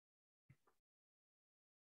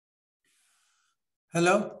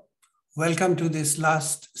Hello, welcome to this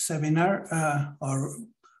last seminar or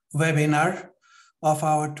webinar of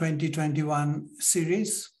our 2021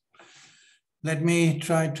 series. Let me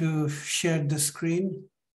try to share the screen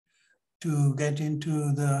to get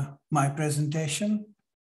into my presentation.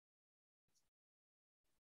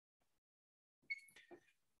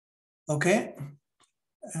 Okay,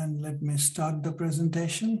 and let me start the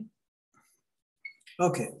presentation.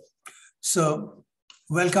 Okay, so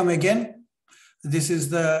welcome again. This is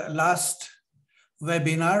the last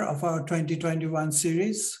webinar of our 2021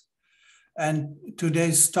 series. And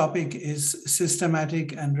today's topic is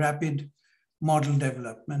systematic and rapid model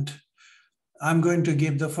development. I'm going to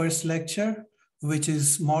give the first lecture, which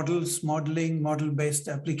is models, modeling, model-based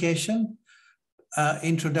application,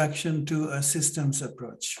 introduction to a systems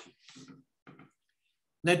approach.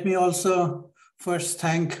 Let me also first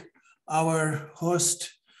thank our host,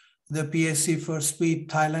 the PSC for Speed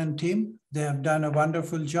Thailand team. They have done a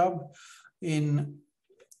wonderful job in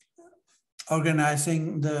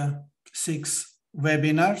organizing the 6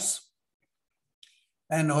 webinars.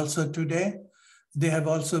 And also today, they have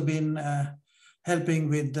also been helping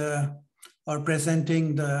with or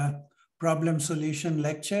presenting the problem solution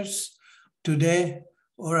lectures. Today,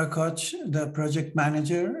 Orakoch, the project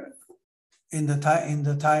manager in the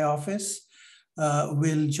Thai office,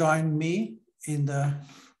 will join me in the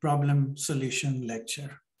problem solution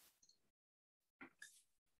lecture.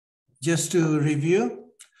 Just to review,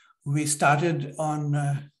 we started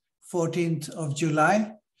on 14th of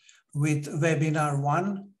July with webinar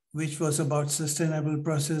 1, which was about sustainable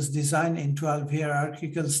process design in 12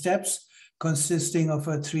 hierarchical steps, consisting of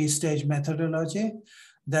a 3-stage methodology.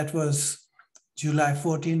 That was July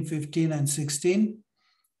 14, 15, and 16,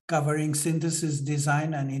 covering synthesis,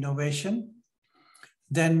 design, and innovation.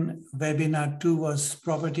 Then webinar 2 was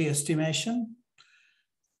property estimation.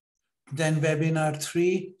 Then webinar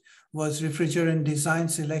 3 was refrigerant design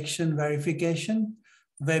selection verification.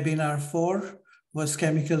 Webinar 4 was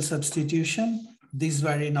chemical substitution. These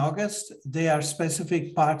were in August. They are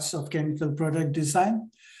specific parts of chemical product design.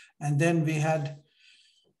 And then we had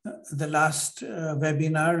the last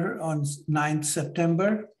webinar on 9th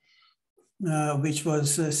September, which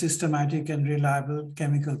was systematic and reliable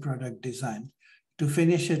chemical product design. To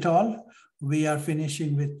finish it all, we are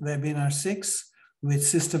finishing with webinar 6 with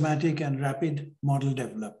systematic and rapid model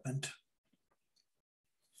development.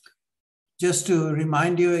 Just to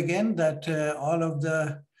remind you again that all of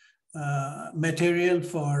the material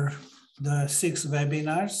for the 6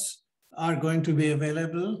 webinars are going to be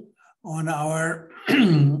available on our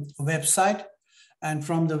website. And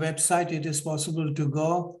from the website, it is possible to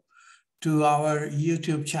go to our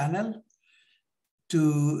YouTube channel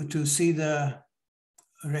to see the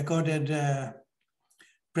recorded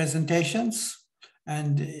presentations.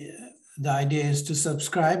 And the idea is to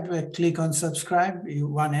subscribe, click on subscribe.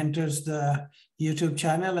 One enters the YouTube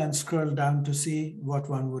channel and scroll down to see what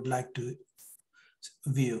one would like to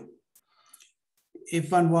view.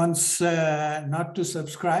 If one wants not to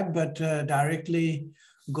subscribe, but directly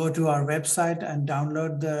go to our website and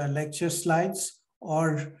download the lecture slides,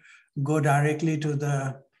 or go directly to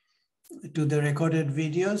the recorded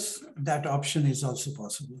videos, that option is also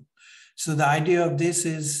possible. So the idea of this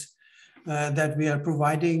is that we are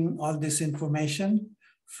providing all this information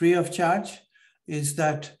free of charge, is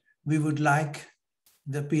that we would like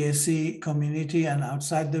the PSC community and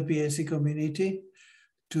outside the PSC community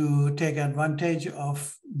to take advantage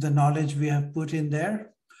of the knowledge we have put in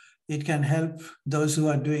there. It can help those who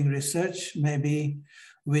are doing research, maybe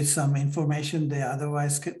with some information they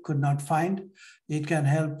otherwise could not find. It can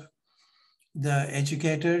help the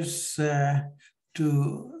educators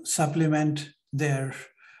to supplement their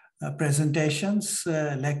presentations,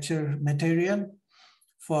 lecture material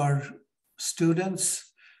for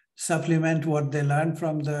students, supplement what they learn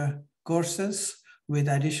from the courses with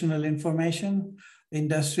additional information.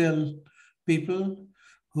 Industrial people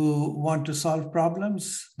who want to solve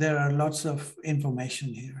problems, there are lots of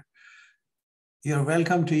information here. You're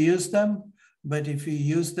welcome to use them, but if you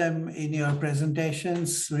use them in your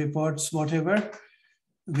presentations, reports, whatever,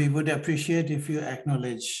 we would appreciate if you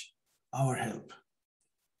acknowledge our help.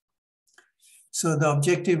 So the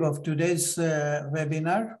objective of today's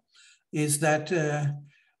webinar is that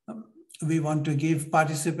we want to give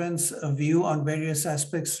participants a view on various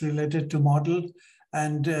aspects related to model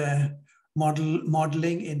and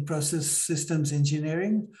modeling in process systems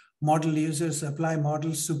engineering. Model users apply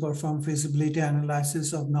models to perform feasibility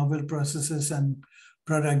analysis of novel processes and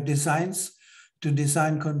product designs, to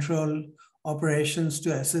design control operations,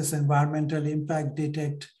 to assess environmental impact,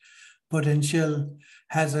 detect potential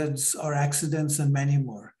hazards or accidents, and many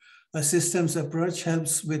more. A systems approach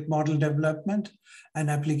helps with model development and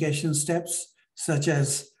application steps, such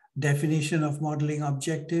as definition of modeling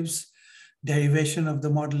objectives, derivation of the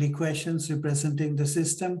model equations representing the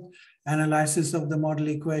system, analysis of the model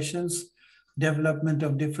equations, development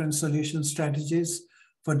of different solution strategies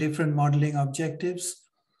for different modeling objectives,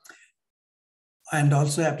 and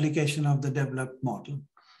also application of the developed model.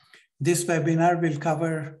 This webinar will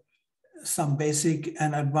cover some basic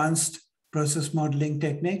and advanced process modeling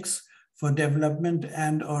techniques for development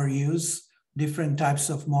and or use different types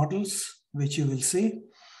of models, which you will see.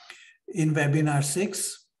 In webinar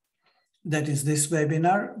 6, that is this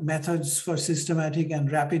webinar, methods for systematic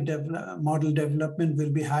and rapid model development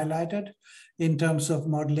will be highlighted in terms of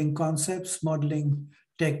modeling concepts, modeling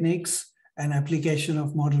techniques, and application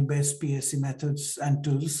of model-based PSC methods and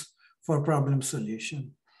tools for problem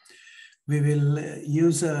solution. We will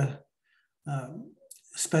use a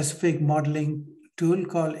specific modeling tool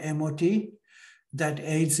called MOT that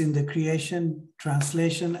aids in the creation,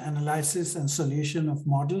 translation, analysis, and solution of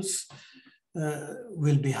models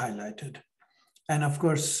will be highlighted. And of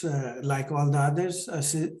course, like all the others,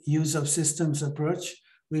 use of systems approach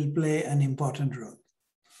will play an important role.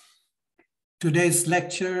 Today's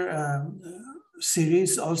lecture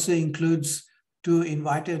series also includes 2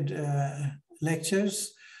 invited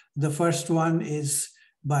lectures. The first one is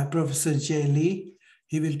by Professor Jay Lee.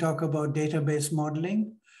 He will talk about database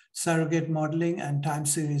modeling, surrogate modeling, and time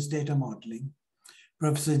series data modeling.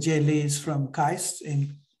 Professor Jay Lee is from KAIST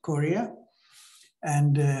in Korea,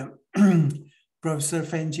 and Professor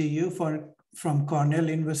Fenji Yu from Cornell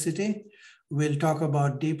University will talk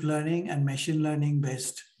about deep learning and machine learning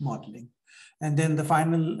based modeling. And then the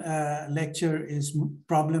final lecture is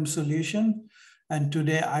problem solution. And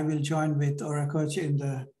today I will join with Orakoch in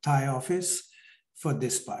the Thai office for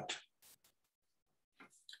this part.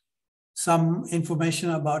 Some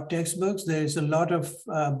information about textbooks. There is a lot of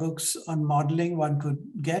books on modeling one could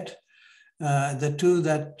get. The 2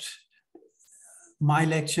 that my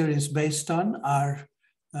lecture is based on are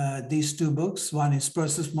these 2 books. One is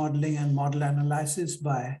Process Modeling and Model Analysis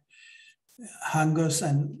by Hangos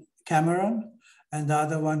and Cameron, and the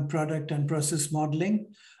other one, Product and Process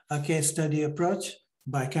Modeling, a case study approach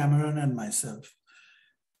by Cameron and myself.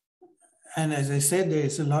 And as I said, there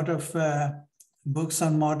is a lot of books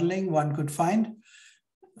on modeling one could find.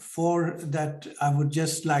 4 that I would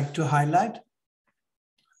just like to highlight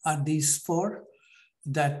are these 4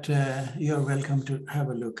 that you're welcome to have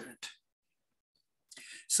a look at.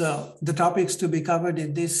 So the topics to be covered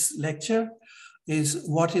in this lecture is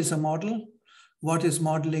what is a model, what is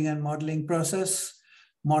modeling and modeling process,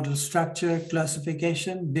 model structure,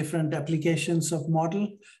 classification, different applications of model,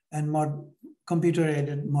 and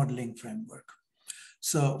computer-aided modeling framework.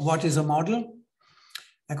 So what is a model?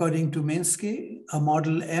 According to Minsky, a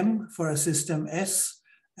model M for a system S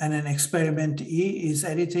and an experiment E is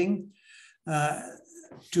anything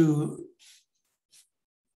to,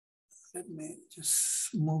 let me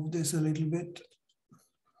just move this a little bit.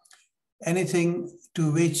 Anything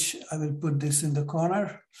to which, I will put this in the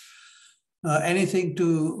corner, anything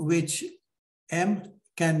to which M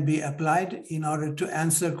can be applied in order to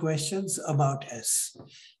answer questions about S.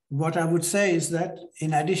 What I would say is that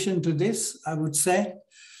in addition to this, I would say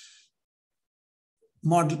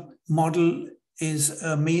model is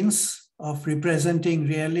a means of representing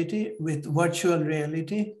reality with virtual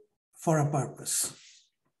reality for a purpose.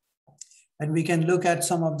 And we can look at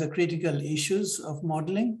some of the critical issues of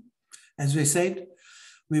modeling. As we said,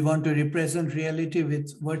 we want to represent reality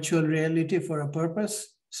with virtual reality for a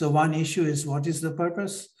purpose. So one issue is, what is the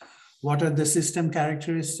purpose? What are the system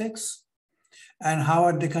characteristics? And how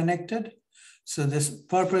are they connected? So this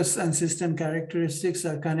purpose and system characteristics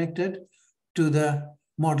are connected to the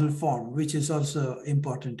model form, which is also an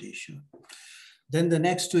important issue. Then the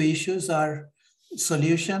next 2 issues are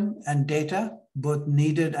solution and data, both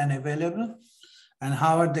needed and available. And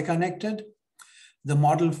how are they connected? The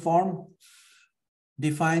model form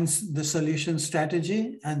defines the solution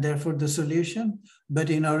strategy and therefore the solution. But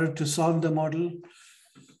in order to solve the model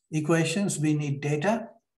equations, we need data.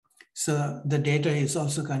 So the data is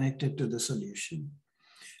also connected to the solution.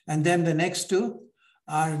 And then the next 2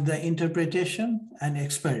 are the interpretation and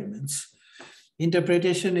experiments.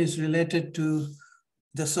 Interpretation is related to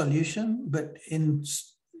the solution, but in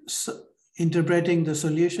interpreting the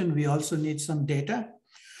solution, we also need some data.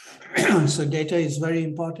 So data is very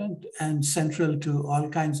important and central to all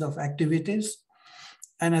kinds of activities.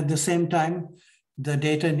 And at the same time, the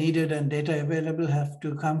data needed and data available have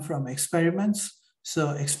to come from experiments.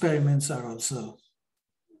 So experiments are also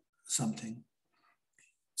something.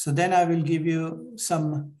 So then I will give you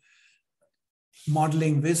some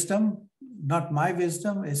modeling wisdom, not my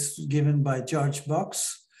wisdom, is given by George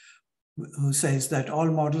Box, who says that all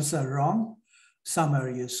models are wrong, some are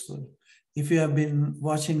useful. If you have been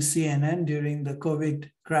watching CNN during the COVID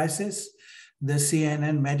crisis, the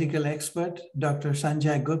CNN medical expert, Dr.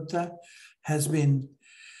 Sanjay Gupta, has been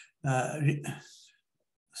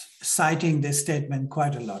citing this statement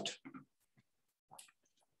quite a lot.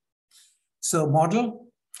 So model,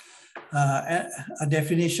 a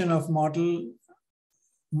definition of model,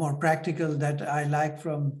 more practical, that I like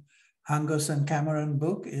from Hangos and Cameron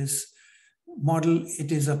book is model.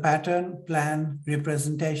 It is a pattern, plan,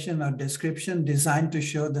 representation, or description designed to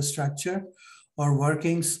show the structure or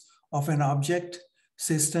workings of an object,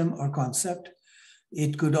 system, or concept.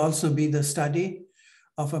 It could also be the study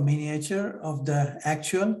of a miniature of the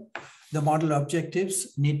actual. The model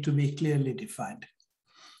objectives need to be clearly defined.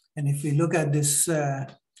 And if we look at this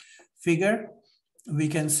figure, we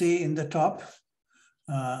can see in the top,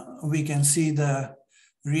 we can see the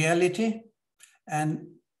reality. And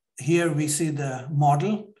here we see the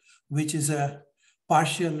model, which is a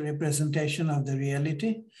partial representation of the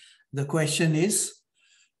reality. The question is,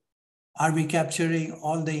 are we capturing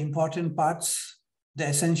all the important parts, the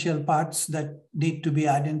essential parts that need to be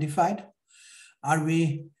identified? Are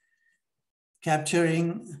we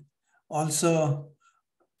capturing also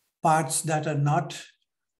parts that are not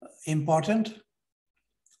important,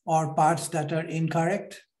 or parts that are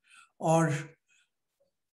incorrect, or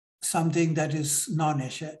something that is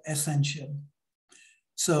non-essential?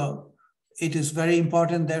 So it is very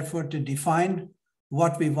important, therefore, to define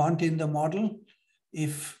what we want in the model.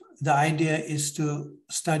 If the idea is to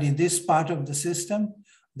study this part of the system,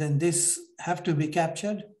 then this have to be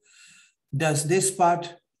captured. Does this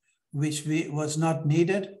part, which was not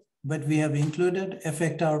needed, but we have included,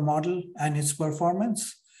 affect our model and its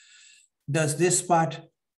performance? Does this part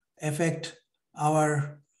affect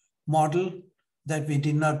our model that we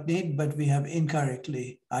did not need, but we have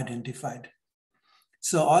incorrectly identified?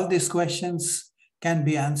 So all these questions can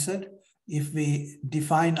be answered if we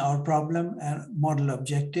define our problem and model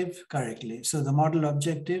objective correctly. So the model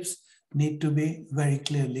objectives need to be very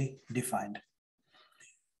clearly defined.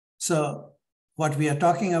 So what we are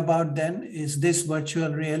talking about then is this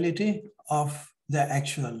virtual reality of the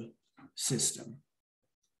actual system.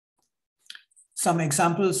 Some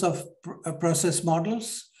examples of process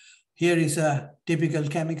models. Here is a typical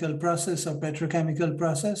chemical process or petrochemical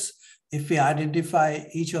process. If we identify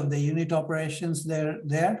each of the unit operations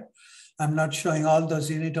there, I'm not showing all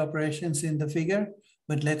those unit operations in the figure,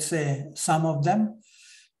 but let's say some of them.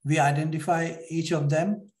 We identify each of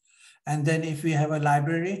them. And then if we have a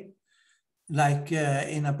library, like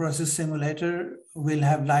in a process simulator, we'll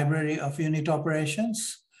have library of unit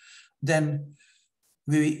operations. Then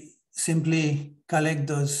we simply collect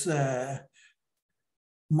those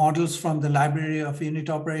models from the library of unit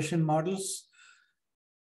operation models,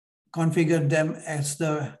 configure them as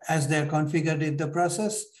they're configured in the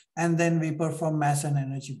process, and then we perform mass and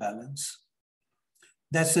energy balance.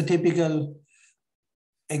 That's a typical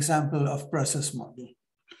example of process model.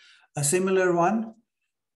 A similar one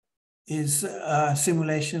is a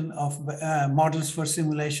simulation of models for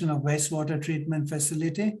simulation of wastewater treatment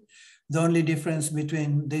facility. The only difference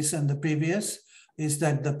between this and the previous is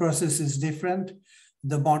that the process is different,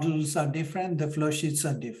 the models are different, the flow sheets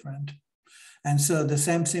are different. And so the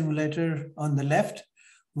same simulator on the left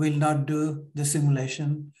will not do the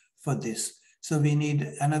simulation for this. So we need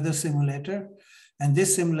another simulator, and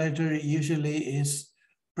this simulator usually is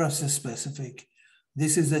process specific.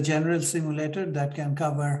 This is a general simulator that can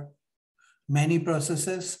cover many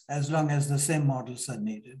processes as long as the same models are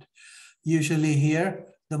needed. Usually here,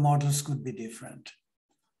 the models could be different.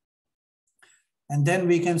 And then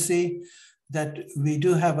we can see that we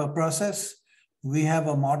do have a process, we have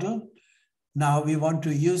a model. Now we want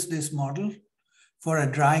to use this model for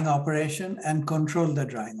a drying operation and control the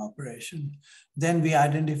drying operation. Then we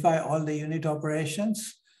identify all the unit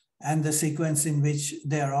operations and the sequence in which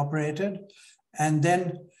they are operated, and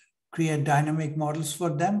then create dynamic models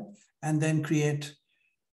for them, and then create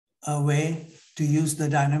a way to use the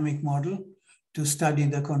dynamic model to study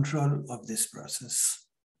the control of this process.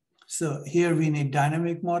 So here we need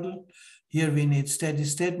dynamic model, here we need steady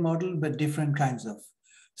state model, but different kinds of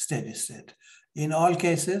steady state. In all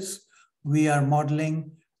cases, we are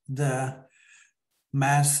modeling the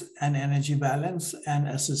mass and energy balance and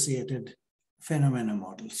associated phenomena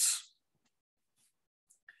models.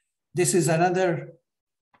 This is another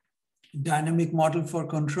dynamic model for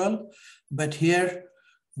control, but here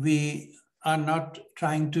we are not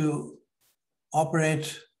trying to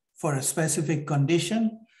operate for a specific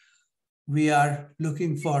condition. We are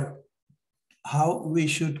looking for how we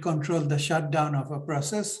should control the shutdown of a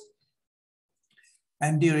process.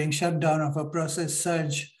 And during shutdown of a process,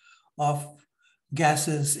 surge of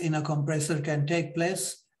gases in a compressor can take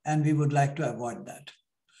place, and we would like to avoid that.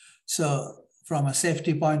 So from a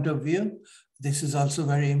safety point of view, this is also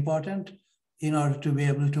very important in order to be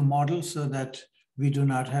able to model so that we do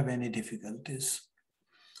not have any difficulties.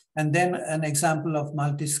 And then an example of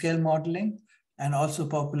multi-scale modeling and also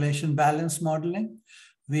population balance modeling.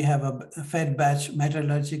 We have a fed batch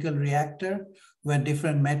metallurgical reactor where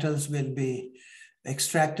different metals will be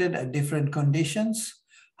extracted at different conditions.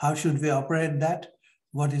 How should we operate that?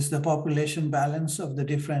 What is the population balance of the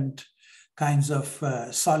different kinds of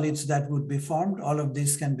solids that would be formed? All of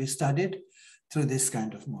this can be studied through this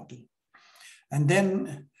kind of model. And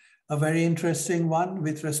then a very interesting one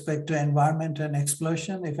with respect to environment and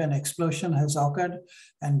explosion. If an explosion has occurred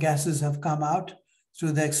and gases have come out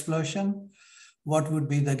through the explosion, what would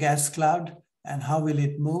be the gas cloud and how will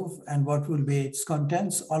it move and what will be its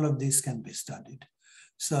contents? All of these can be studied.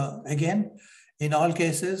 So again, in all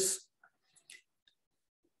cases,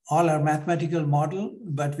 all are mathematical model,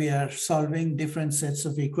 but we are solving different sets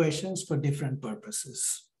of equations for different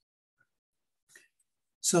purposes.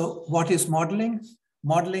 So what is modeling?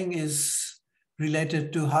 Modeling is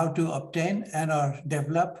related to how to obtain and or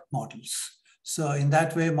develop models. So in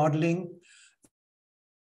that way, modeling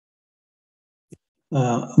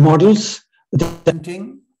models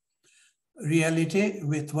representing reality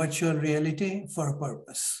with virtual reality for a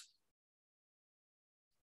purpose.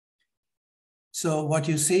 So what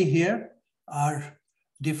you see here are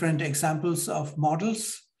different examples of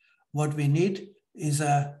models. What we need is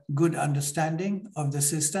a good understanding of the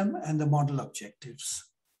system and the model objectives.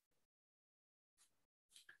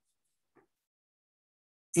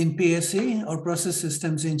 In PSE, or Process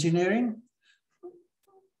Systems Engineering,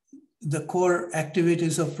 the core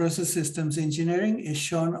activities of Process Systems Engineering is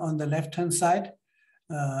shown on the left-hand side,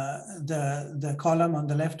 the column on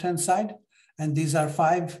the left-hand side. And these are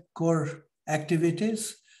 5 core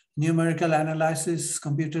activities: numerical analysis,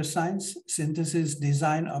 computer science, synthesis,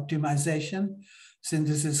 design, optimization,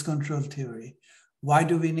 synthesis, control theory. Why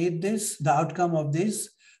do we need this? The outcome of this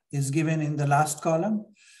is given in the last column: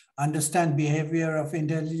 understand behavior of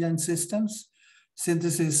intelligent systems,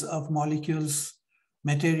 synthesis of molecules,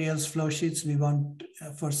 materials, flow sheets. We want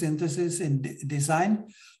for synthesis. In design,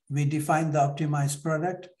 we define the optimized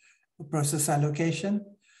product, process allocation.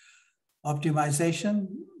 Optimization,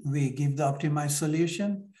 we give the optimized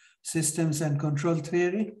solution. Systems and control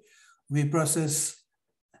theory, we process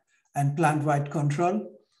and plant-wide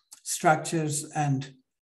control, structures and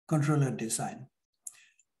controller design.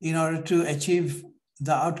 In order to achieve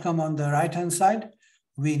the outcome on the right-hand side,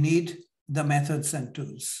 we need the methods and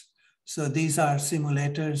tools. So these are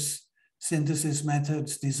simulators, synthesis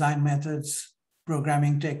methods, design methods,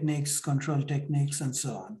 programming techniques, control techniques, and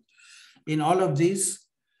so on. In all of these,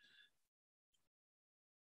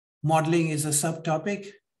 modeling is a subtopic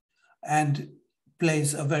and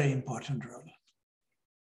plays a very important role.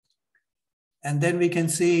 And then we can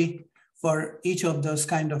see for each of those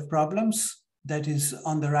kind of problems that is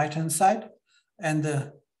on the right-hand side, and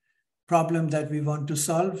the problem that we want to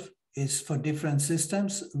solve is for different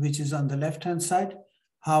systems, which is on the left-hand side.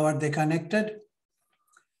 How are they connected?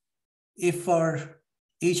 If for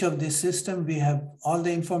each of these systems we have all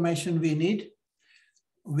the information we need,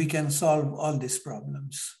 we can solve all these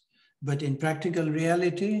problems. But in practical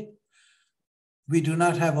reality, we do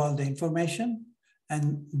not have all the information.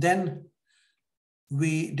 And then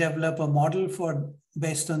we develop a model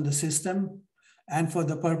based on the system and for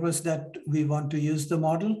the purpose that we want to use the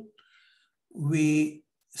model. We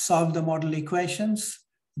solve the model equations,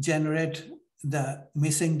 generate the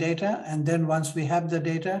missing data, and then once we have the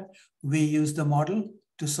data, we use the model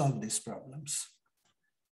to solve these problems.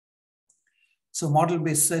 So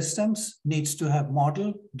model-based systems needs to have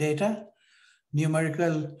model, data,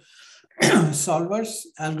 numerical solvers,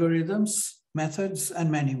 algorithms, methods, and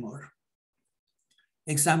many more.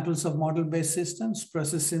 Examples of model-based systems: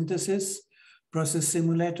 process synthesis, process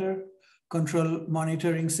simulator, control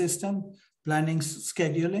monitoring system, planning,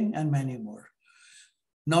 scheduling, and many more.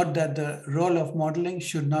 Note that the role of modeling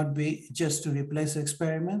should not be just to replace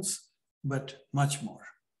experiments, but much more.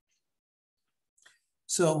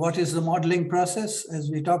 So what is the modeling process? As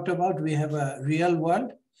we talked about, we have a real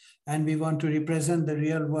world, and we want to represent the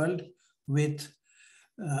real world with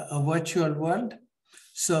a virtual world.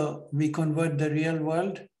 So we convert the real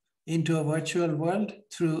world into a virtual world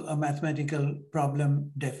through a mathematical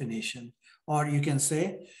problem definition, or you can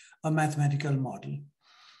say a mathematical model.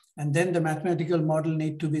 And then the mathematical model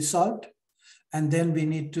needs to be solved, and then we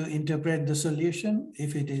need to interpret the solution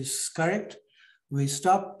if it is correct. we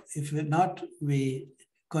stop. If we're not, we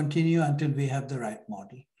continue until we have the right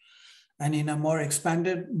model. And in a more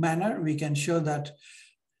expanded manner, we can show that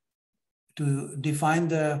to define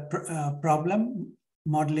the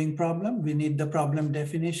modeling problem, we need the problem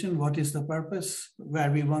definition. What is the purpose,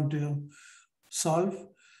 where we want to solve?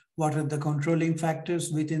 What are the controlling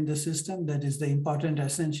factors within the system? That is the important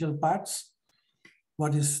essential parts.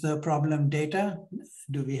 What is the problem data?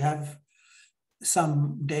 Do we have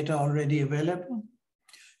some data already available?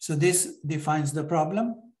 So this defines the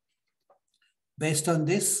problem. Based on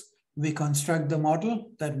this, we construct the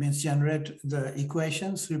model. That means generate the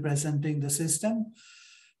equations representing the system.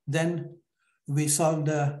 Then we solve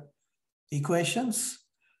the equations.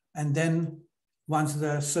 And then once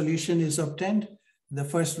the solution is obtained, the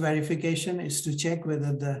first verification is to check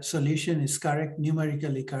whether the solution is correct,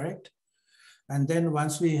 numerically correct. And then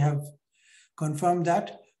once we have confirmed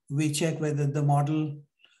that, we check whether the model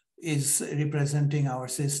is representing our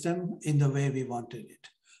system in the way we wanted it.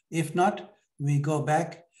 If not, we go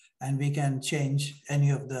back and we can change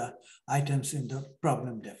any of the items in the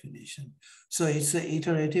problem definition. So it's an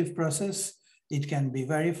iterative process. It can be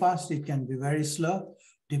very fast, it can be very slow,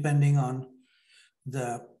 depending on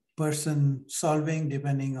the person solving,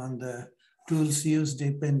 depending on the tools used,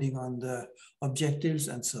 depending on the objectives,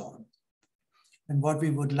 and so on. And what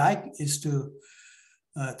we would like is to,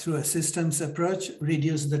 through a systems approach,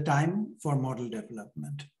 reduce the time for model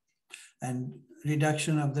development. And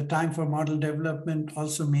reduction of the time for model development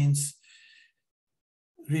also means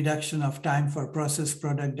reduction of time for process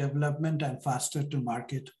product development and faster to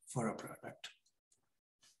market for a product.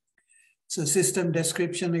 So system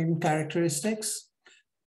description in characteristics.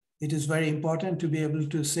 It is very important to be able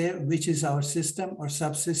to say which is our system or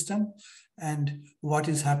subsystem and what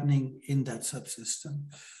is happening in that subsystem.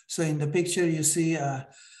 So in the picture, you see a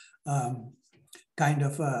kind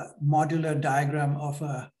of a modular diagram of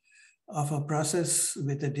a process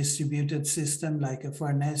with a distributed system like a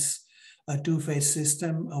furnace, a two-phase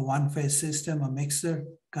system, a one-phase system, a mixer,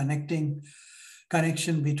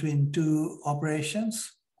 connection between two operations.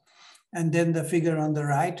 And then the figure on the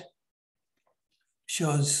right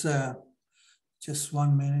shows, just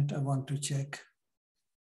 1 minute, I want to check.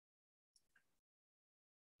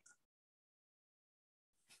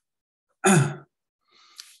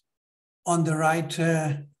 On the right,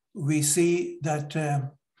 we see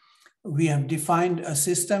that we have defined a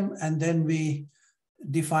system, and then we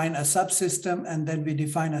define a subsystem, and then we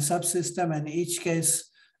define a subsystem. And in each case,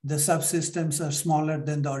 the subsystems are smaller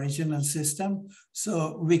than the original system.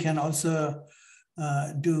 So we can also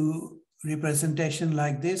do representation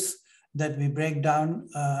like this, that we break down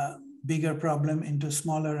a bigger problem into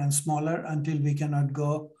smaller and smaller until we cannot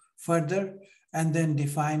go further, and then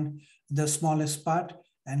define the smallest part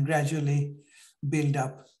and gradually build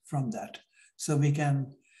up from that. So we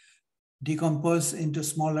can decompose into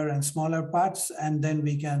smaller and smaller parts, and then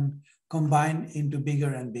we can combine into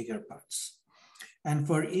bigger and bigger parts. And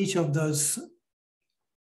for each of those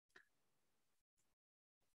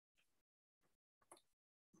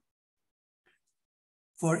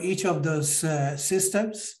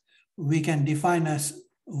systems, we can define a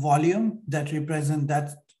volume that represents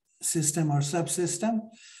that system or subsystem,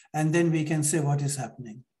 and then we can say what is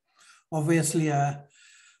happening. Obviously, a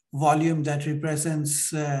volume that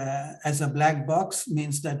represents as a black box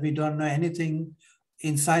means that we don't know anything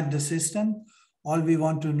inside the system. All we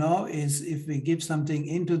want to know is if we give something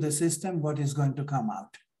into the system, what is going to come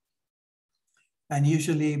out. And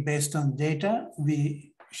usually based on data,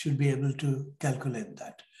 we should be able to calculate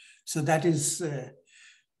that. So that is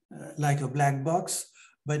like a black box.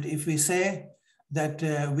 But if we say that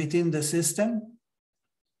within the system,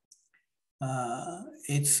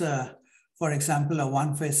 it's, for example, a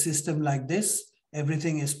one-phase system like this,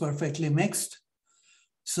 everything is perfectly mixed.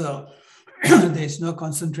 So there's no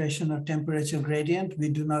concentration or temperature gradient. We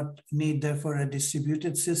do not need, therefore, a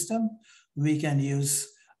distributed system. We can use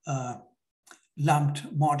a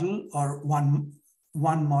lumped model or one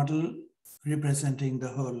model representing the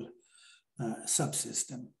whole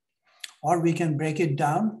subsystem. Or we can break it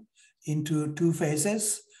down into two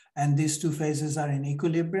phases, and these two phases are in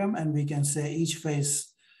equilibrium, and we can say each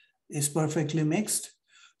phase is perfectly mixed.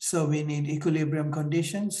 So we need equilibrium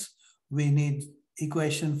conditions. We need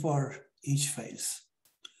equation for each phase.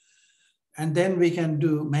 And then we can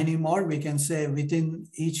do many more. We can say within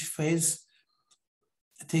each phase,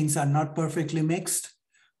 things are not perfectly mixed.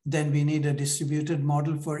 Then we need a distributed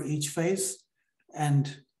model for each phase,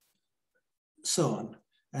 and so on.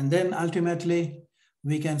 And then ultimately,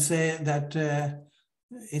 we can say that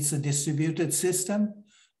it's a distributed system,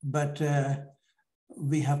 but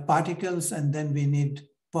we have particles, and then we need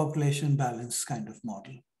population balance kind of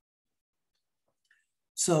model.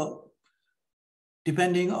 So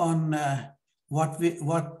depending on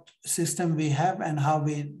what system we have and how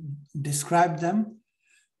we describe them,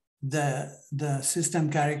 the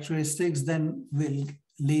system characteristics then will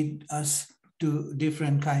lead us to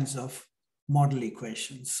different kinds of model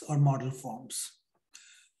equations or model forms.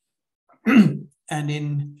 And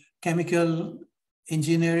in chemical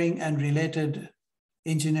engineering and related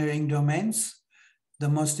engineering domains, the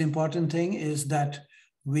most important thing is that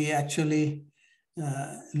we actually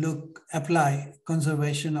apply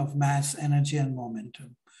conservation of mass, energy, and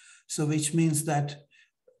momentum. So which means that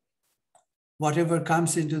whatever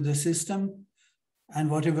comes into the system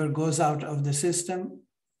and whatever goes out of the system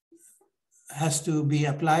has to be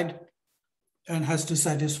applied and has to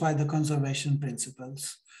satisfy the conservation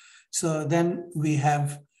principles. So then we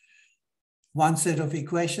have one set of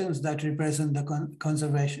equations that represent the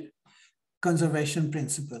conservation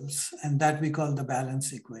principles, and that we call the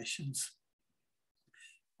balance equations.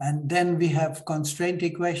 And then we have constraint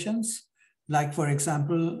equations, like, for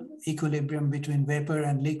example, equilibrium between vapor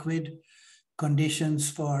and liquid, conditions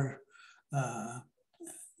for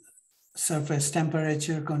surface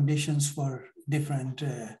temperature, conditions for different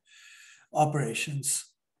operations.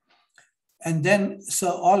 And then, so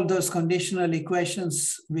all those conditional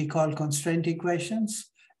equations we call constraint equations.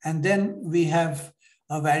 And then we have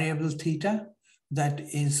a variable theta that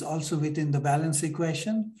is also within the balance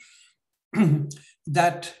equation.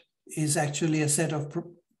 That is actually a set of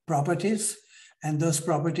properties, and those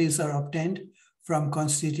properties are obtained from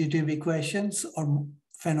constitutive equations or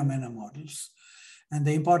phenomena models. And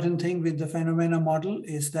the important thing with the phenomena model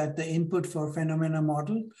is that the input for phenomena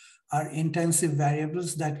model are intensive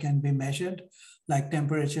variables that can be measured, like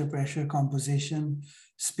temperature, pressure, composition,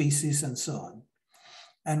 species, and so on.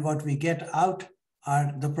 And what we get out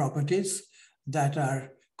are the properties that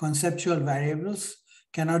are conceptual variables,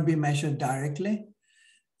 cannot be measured directly,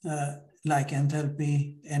 like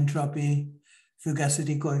enthalpy, entropy,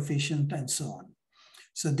 fugacity coefficient, and so on.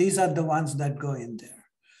 So these are the ones that go in there.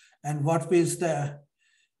 And what is the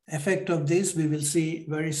effect of this, we will see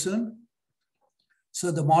very soon.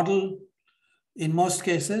 So the model, in most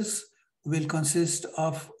cases, will consist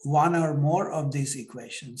of one or more of these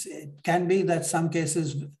equations. It can be that some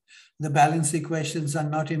cases the balance equations are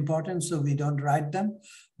not important, so we don't write them,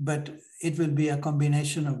 but it will be a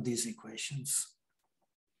combination of these equations.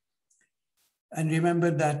 And remember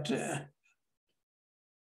that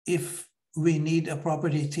if we need a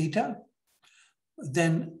property theta,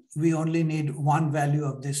 then we only need one value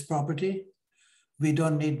of this property. We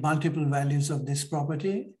don't need multiple values of this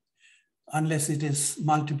property unless it is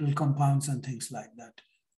multiple compounds and things like that.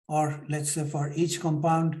 Or let's say for each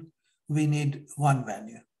compound, we need one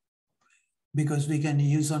value because we can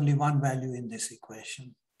use only one value in this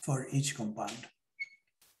equation for each compound.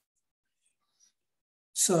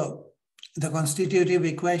 So the constitutive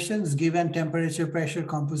equations, given temperature, pressure,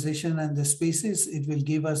 composition, and the species, it will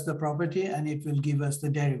give us the property and it will give us the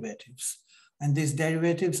derivatives. And these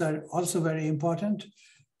derivatives are also very important,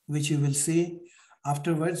 which you will see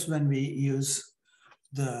afterwards when we use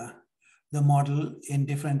the model in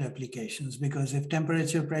different applications. Because if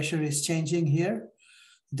temperature, pressure is changing here,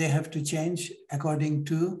 they have to change according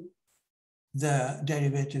to the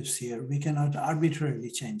derivatives here. We cannot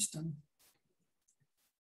arbitrarily change them.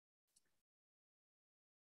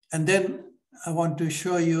 And then I want to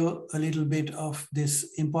show you a little bit of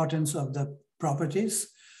this importance of the properties.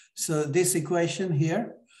 So this equation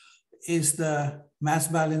here is the mass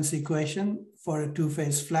balance equation for a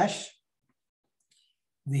two-phase flash.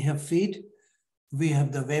 We have feed, we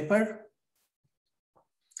have the vapor,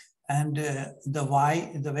 and the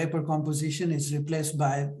Y, the vapor composition, is replaced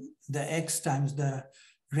by the X times the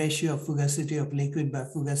ratio of fugacity of liquid by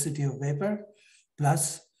fugacity of vapor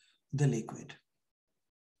plus the liquid.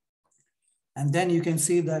 And then you can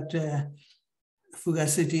see that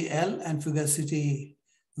fugacity L and fugacity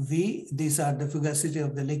V, these are the fugacity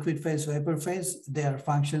of the liquid phase, vapor phase. They are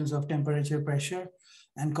functions of temperature, pressure,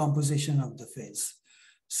 and composition of the phase.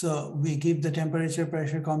 So we give the temperature,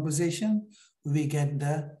 pressure, composition, we get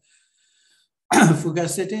the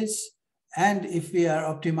fugacities. And if we are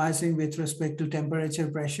optimizing with respect to temperature,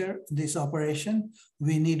 pressure, this operation,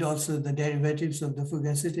 we need also the derivatives of the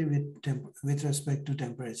fugacity with respect to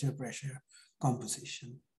temperature, pressure,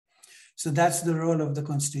 composition. So that's the role of the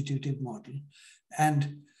constitutive model.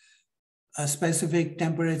 And a specific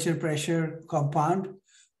temperature, pressure compound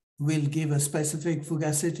will give a specific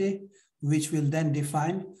fugacity, which will then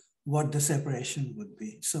define what the separation would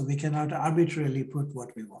be. So we cannot arbitrarily put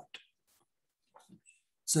what we want.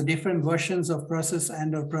 So different versions of process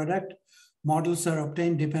and or product Models are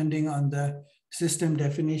obtained depending on the system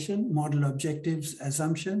definition, model objectives,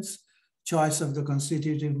 assumptions, choice of the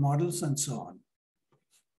constitutive models, and so on.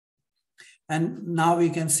 And now we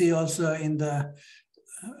can see also in the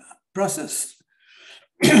process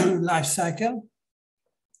life cycle,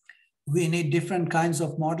 we need different kinds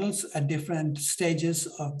of models at different stages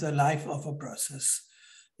of the life of a process.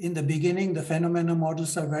 In the beginning, the phenomena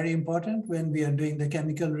models are very important. When we are doing the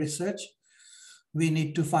chemical research, we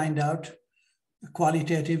need to find out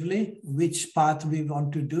qualitatively which path we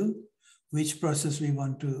want to do, which process we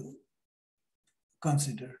want to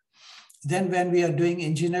consider. Then when we are doing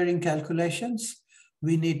engineering calculations,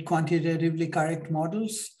 we need quantitatively correct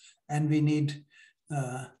models, and we need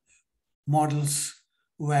models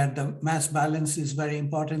where the mass balance is very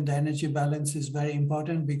important, the energy balance is very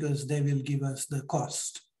important, because they will give us the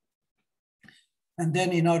cost. And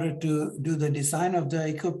then in order to do the design of the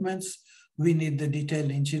equipments, we need the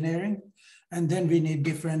detailed engineering. And then we need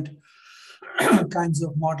different kinds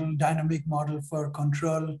of model, dynamic model for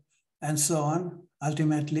control, and so on.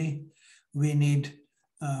 Ultimately, we need,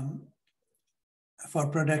 for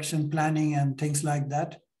production planning and things like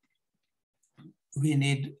that, we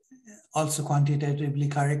need also quantitatively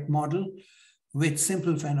correct model with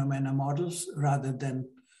simple phenomena models rather than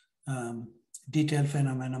detailed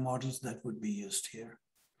phenomena models that would be used here.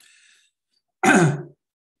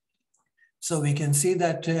 So we can see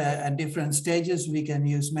that at different stages, we can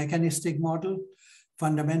use mechanistic model,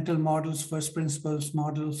 fundamental models, first principles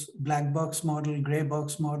models, black box model, gray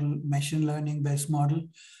box model, machine learning based model,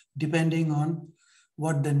 depending on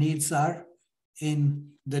what the needs are in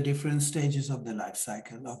the different stages of the life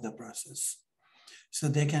cycle of the process. So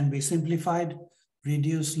they can be simplified,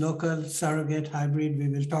 reduced, local, surrogate, hybrid. We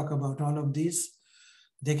will talk about all of these.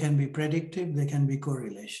 They can be predictive, they can be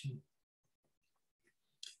correlation.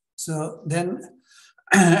 So then,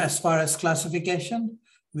 as far as classification,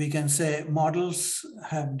 we can say models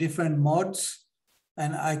have different modes,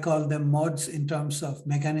 and I call them modes in terms of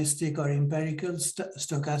mechanistic or empirical,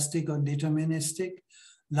 stochastic or deterministic,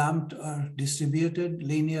 lumped or distributed,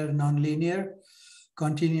 linear, nonlinear,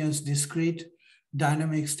 continuous, discrete,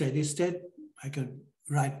 dynamic, steady state. I could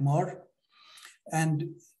write more.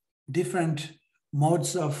 And different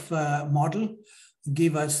modes of model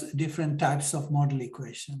give us different types of model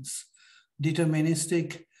equations.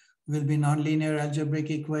 Deterministic will be nonlinear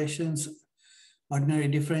algebraic equations, ordinary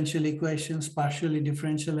differential equations, partially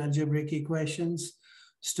differential algebraic equations.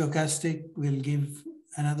 Stochastic will give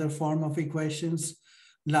another form of equations.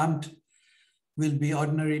 Lumped will be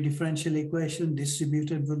ordinary differential equation.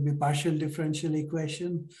 Distributed will be partial differential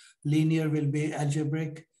equation. Linear will be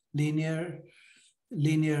algebraic, linear,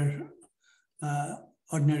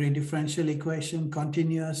 ordinary differential equation,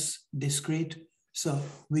 continuous, discrete. So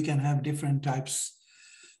we can have different types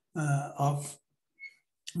of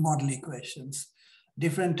model equations.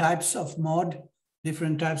 Different types of model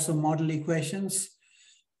equations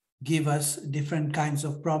give us different kinds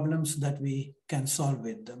of problems that we can solve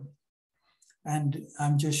with them. And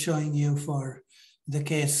I'm just showing you for the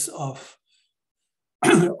case of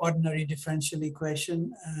ordinary differential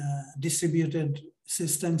equation, distributed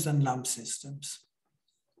systems and lump systems.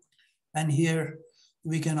 And here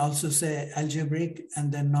we can also say algebraic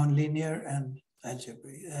and then nonlinear and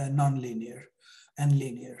algebraic, nonlinear and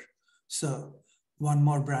linear. So one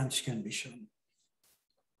more branch can be shown.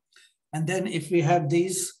 And then if we have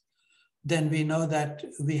these, then we know that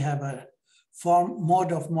we have a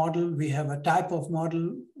mode of model, we have a type of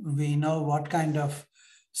model, we know what kind of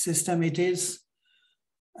system it is.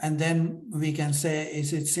 And then we can say,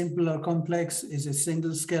 is it simple or complex? Is it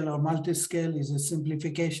single scale or multi-scale? Is it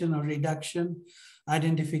simplification or reduction?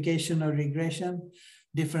 Identification or regression?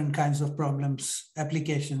 Different kinds of problems,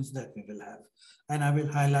 applications that we will have. And I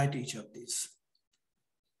will highlight each of these.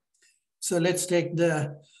 So let's take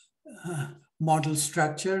the model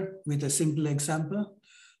structure with a simple example.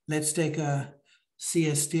 Let's take a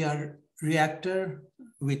CSTR reactor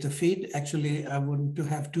with a feed. Actually, I want to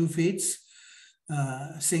have two feeds.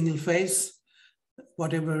 Single phase,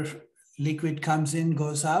 whatever liquid comes in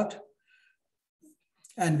goes out.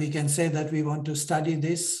 And we can say that we want to study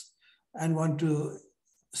this and want to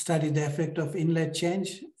study the effect of inlet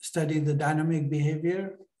change, study the dynamic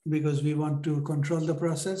behavior, because we want to control the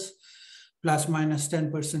process. Plus minus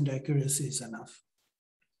 10% accuracy is enough.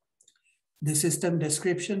 The system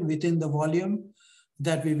description within the volume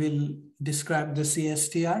that we will describe the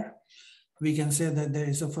CSTR. We can say that there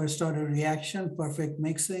is a first order reaction, perfect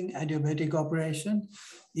mixing, adiabatic operation,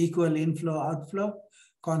 equal inflow, outflow,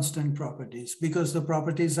 constant properties. Because the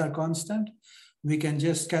properties are constant, we can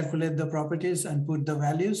just calculate the properties and put the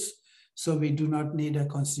values. So we do not need a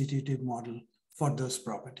constitutive model for those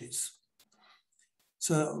properties.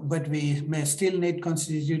 So, but we may still need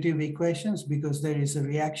constitutive equations because there is a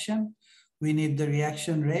reaction. We need the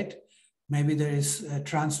reaction rate. Maybe there is a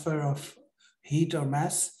transfer of heat or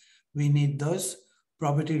mass. We need those.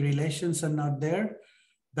 Property relations are not there.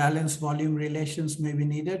 Balance volume relations may be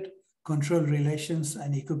needed. Control relations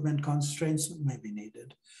and equipment constraints may be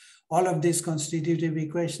needed. All of these constitutive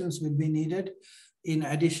equations will be needed in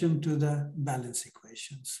addition to the balance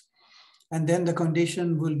equations. And then the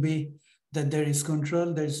condition will be that there is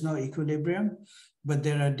control, there is no equilibrium, but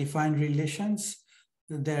there are defined relations.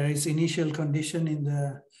 There is initial condition in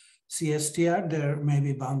the CSTR, there may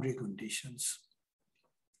be boundary conditions.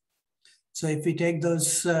 So if we take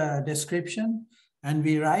those description and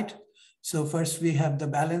we write, so first we have the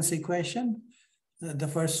balance equation. The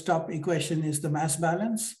first top equation is the mass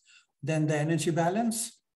balance, then the energy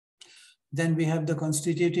balance. Then we have the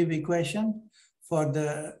constitutive equation for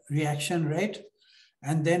the reaction rate.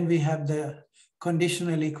 And then we have the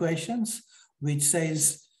conditional equations, which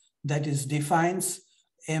says that is defines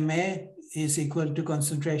MA is equal to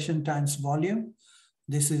concentration times volume.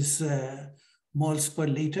 This is moles per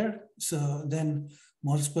liter. So then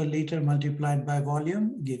moles per liter multiplied by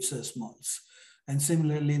volume gives us moles. And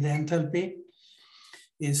similarly, the enthalpy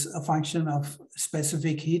is a function of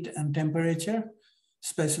specific heat and temperature.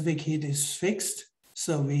 Specific heat is fixed,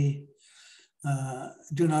 so we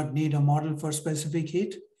do not need a model for specific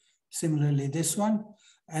heat. Similarly, this one,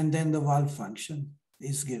 and then the valve function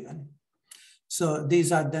is given. So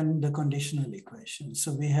these are then the conditional equations.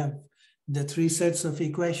 So we have the three sets of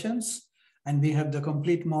equations and we have the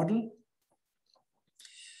complete model.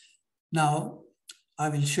 Now, I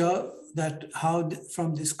will show that how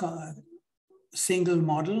from this single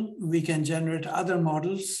model, we can generate other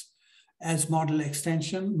models as model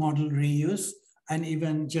extension, model reuse, and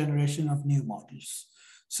even generation of new models.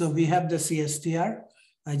 So we have the CSTR.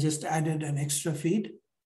 I just added an extra feed.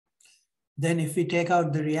 Then if we take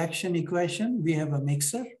out the reaction equation, we have a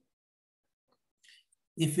mixer.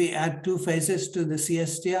 If we add two phases to the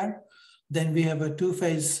CSTR, then we have a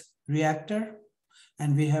two-phase reactor,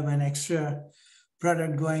 and we have an extra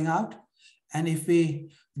product going out. And if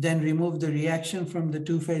we then remove the reaction from the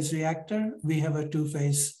two-phase reactor, we have a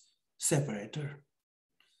two-phase separator.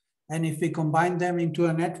 And if we combine them into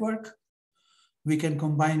a network, we can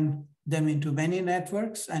combine them into many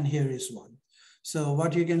networks, and here is one. So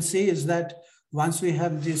what you can see is that once we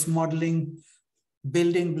have these modeling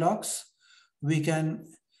building blocks, we can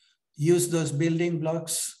use those building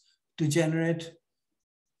blocks to generate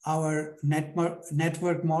our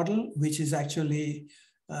network model, which is actually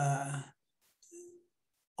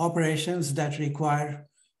operations that require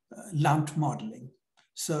lumped modeling.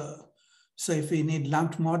 So if we need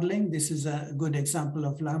lumped modeling, this is a good example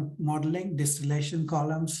of lumped modeling. Distillation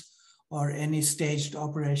columns or any staged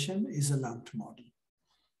operation is a lumped model.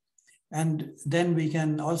 And then we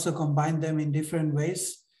can also combine them in different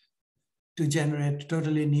ways to generate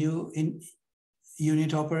totally new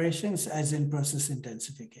unit operations, as in process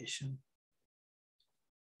intensification.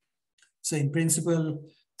 So in principle,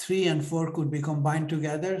 3 and 4 could be combined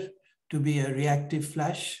together to be a reactive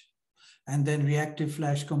flash. And then reactive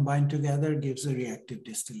flash combined together gives a reactive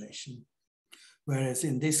distillation. Whereas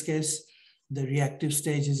in this case, the reactive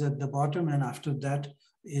stage is at the bottom, and after that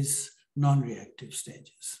is non-reactive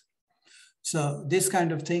stages. So this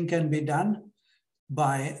kind of thing can be done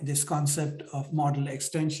by this concept of model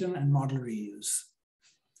extension and model reuse.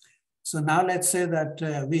 So now let's say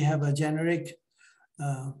that we have a generic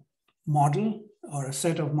model or a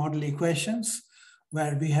set of model equations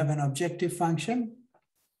where we have an objective function.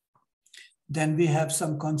 Then we have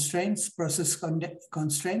some constraints, process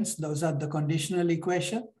constraints. Those are the conditional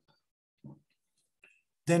equation.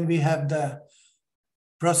 Then we have the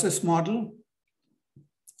process model,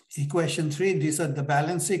 equation 3. These are the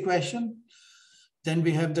balance equation. Then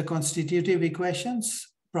we have the constitutive equations,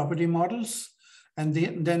 property models. And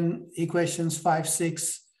then equations 5,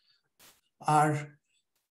 6 are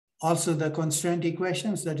also the constraint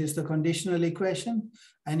equations, that is the conditional equation.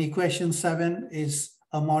 And equation 7 is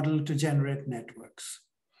a model to generate networks.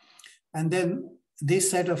 And then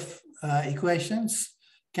this set of equations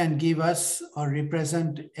can give us or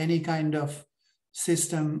represent any kind of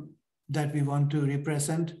system that we want to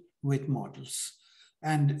represent with models.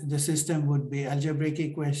 And the system would be algebraic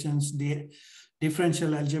equations, the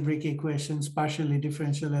differential algebraic equations, partially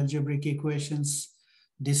differential algebraic equations,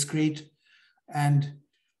 discrete, and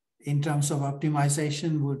in terms of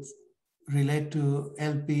optimization would relate to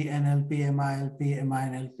LP, NLP, MILP,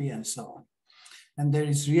 MINLP, and so on. And there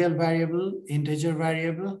is real variable, integer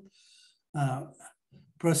variable,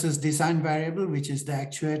 process design variable, which is the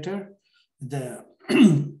actuator, the,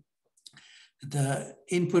 the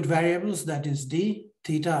input variables, that is D,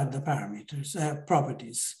 theta are the parameters,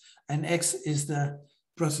 properties, and X is the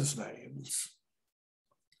process variables.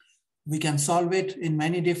 We can solve it in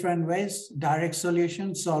many different ways. Direct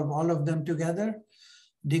solution, solve all of them together,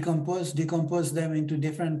 decompose them into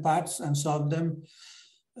different parts and solve them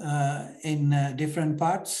in different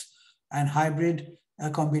parts, and hybrid,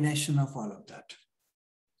 a combination of all of that.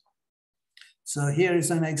 So here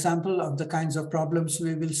is an example of the kinds of problems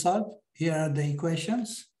we will solve. Here are the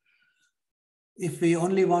equations. If we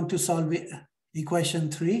only want to solve equation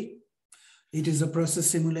 3, it is a process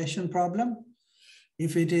simulation problem.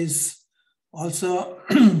 If it is also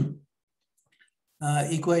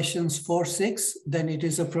equations 4, 6, then it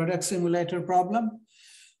is a product simulator problem.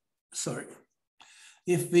 Sorry.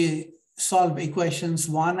 If we solve equations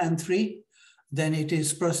 1 and 3, then it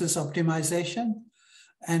is process optimization.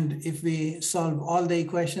 And if we solve all the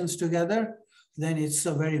equations together, then it's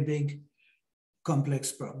a very big,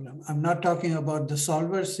 complex problem. I'm not talking about the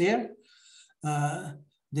solvers here.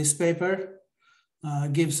 This paper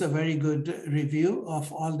gives a very good review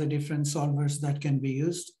of all the different solvers that can be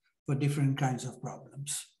used for different kinds of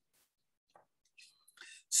problems.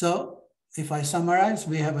 So if I summarize,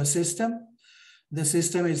 we have a system. The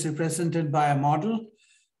system is represented by a model.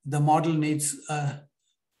 The model needs a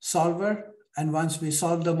solver. And once we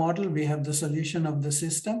solve the model, we have the solution of the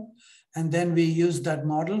system. And then we use that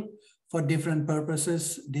model for different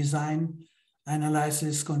purposes: design,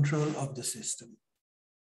 analysis, control of the system.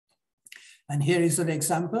 And here is an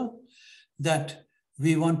example that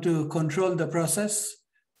we want to control the process.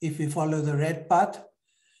 If we follow the red path,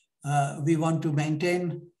 we want to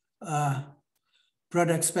maintain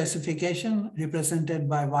product specification represented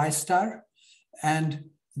by Y star, and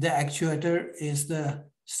the actuator is the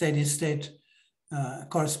steady state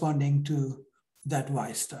corresponding to that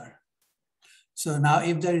Y star. So now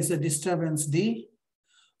if there is a disturbance D,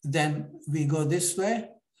 then we go this way.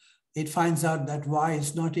 It finds out that Y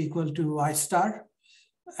is not equal to Y star,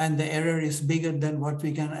 and the error is bigger than what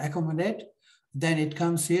we can accommodate. Then it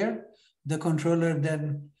comes here. The controller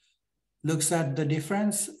then looks at the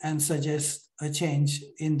difference and suggests a change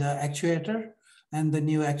in the actuator, and the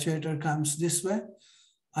new actuator comes this way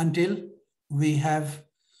until we have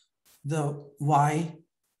the Y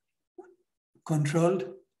controlled,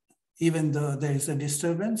 even though there is a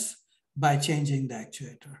disturbance, by changing the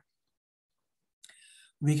actuator.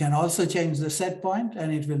 We can also change the set point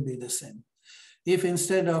and it will be the same. If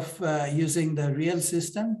instead of using the real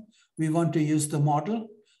system, we want to use the model,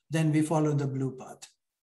 then we follow the blue path.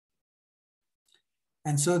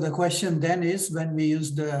 And so the question then is, when we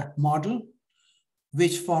use the model,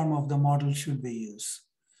 which form of the model should we use?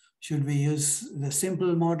 Should we use the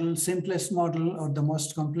simple model, simplest model, or the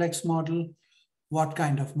most complex model? What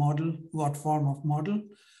kind of model? What form of model?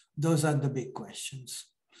 Those are the big questions.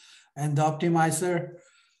 And the optimizer,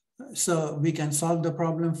 so we can solve the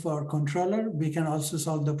problem for controller. We can also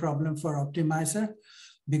solve the problem for optimizer,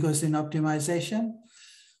 because in optimization,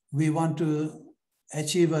 we want to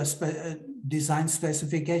achieve a design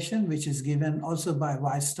specification, which is given also by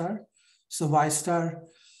Y star. So Y star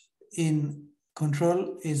in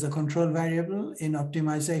control is a control variable, in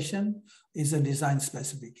optimization is a design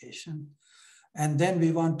specification. And then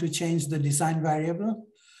we want to change the design variable,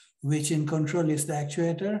 which in control is the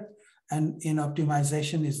actuator, and in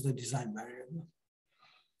optimization is the design variable.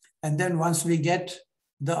 And then once we get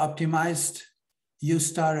the optimized U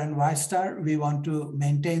star and Y star, we want to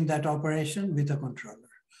maintain that operation with a controller.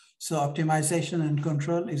 So optimization and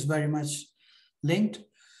control is very much linked,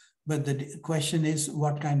 but the question is,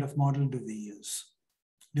 what kind of model do we use?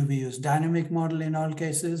 Do we use dynamic model in all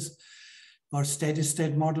cases, or steady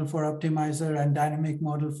state model for optimizer and dynamic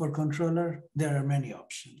model for controller? There are many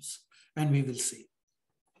options, and we will see.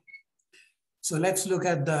 So let's look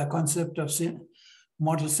at the concept of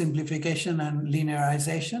model simplification and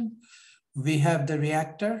linearization. We have the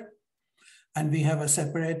reactor, and we have a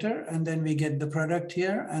separator, and then we get the product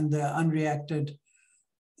here, and the unreacted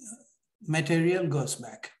material goes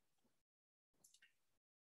back.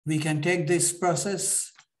 We can take this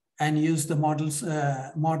process and use the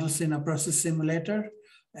models in a process simulator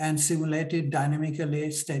and simulate it dynamically,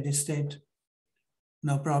 steady state,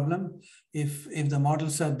 no problem. If the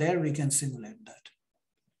models are there, we can simulate that.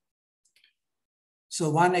 So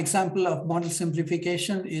one example of model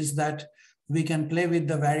simplification is that we can play with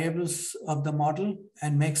the variables of the model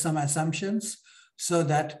and make some assumptions so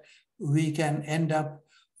that we can end up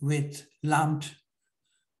with lumped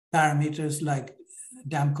parameters like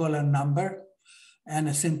Damkohler number and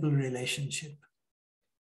a simple relationship.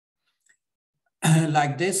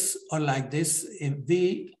 like this or like this. If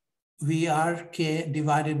VRK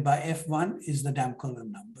divided by F1 is the damp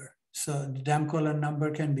column number. So the damp column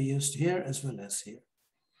number can be used here as well as here.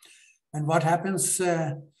 And what happens,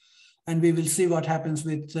 and we will see what happens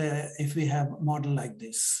with if we have a model like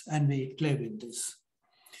this and we play with this.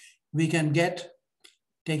 We can get,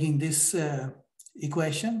 taking this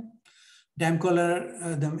equation, damp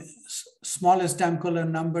color, the smallest damp color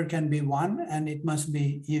number can be 1, and it must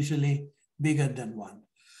be usually bigger than 1.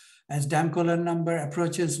 As damp color number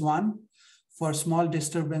approaches 1, for small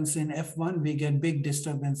disturbance in F1, we get big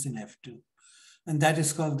disturbance in F2. And that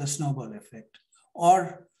is called the snowball effect.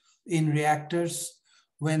 Or in reactors,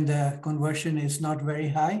 when the conversion is not very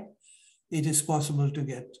high, it is possible to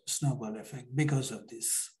get snowball effect because of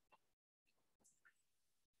this.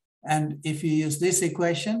 And if you use this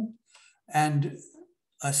equation and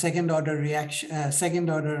a second order reaction,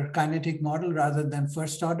 second order kinetic model rather than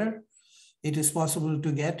first order, it is possible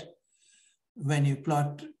to get, when you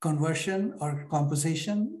plot conversion or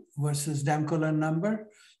composition versus damp color number,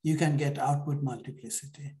 you can get output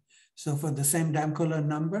multiplicity. So for the same damp color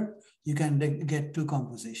number, you can get 2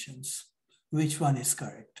 compositions. Which one is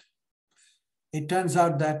correct? It turns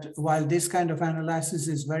out that while this kind of analysis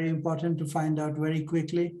is very important to find out very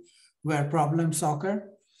quickly where problems occur,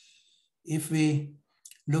 if we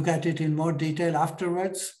look at it in more detail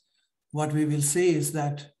afterwards, what we will see is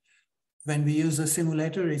that when we use a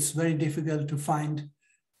simulator, it's very difficult to find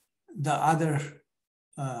the other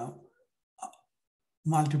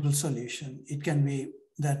multiple solution. It can be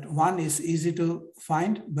that one is easy to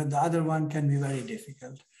find, but the other one can be very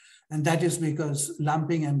difficult. And that is because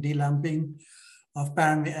lumping and delumping of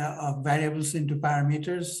variables into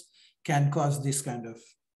parameters can cause this kind of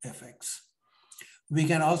effects. We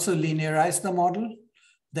can also linearize the model.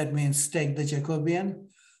 That means take the Jacobian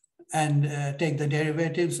and take the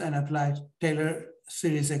derivatives and apply Taylor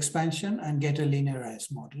series expansion and get a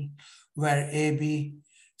linearized model where A, B,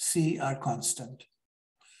 C are constant.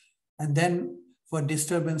 And then for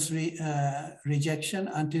disturbance rejection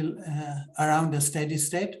until around a steady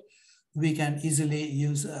state, we can easily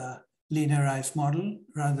use a linearized model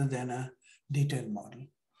rather than a detailed model.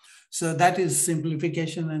 So that is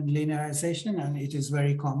simplification and linearization, and it is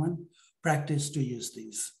very common practice to use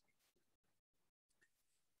these.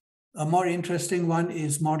 A more interesting one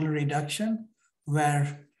is model reduction,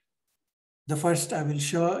 where the first I will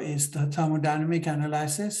show is the thermodynamic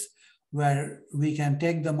analysis, where we can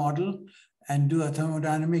take the model and do a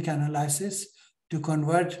thermodynamic analysis to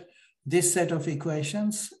convert this set of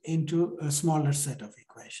equations into a smaller set of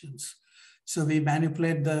equations. So we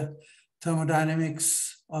manipulate the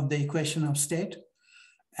thermodynamics of the equation of state,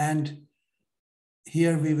 and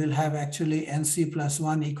here we will have actually NC plus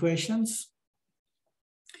 1 equations,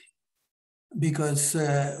 because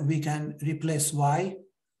we can replace Y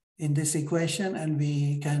in this equation, and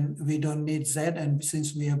we don't need Z, and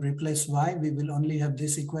since we have replaced Y, we will only have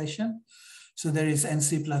this equation. So there is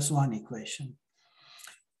NC plus 1 equation.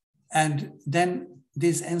 And then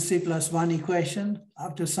this NC plus 1 equation,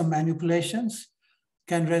 after some manipulations,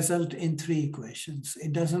 can result in 3 equations.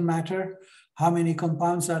 It doesn't matter how many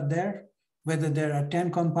compounds are there, whether there are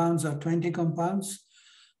 10 compounds or 20 compounds,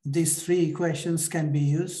 these 3 equations can be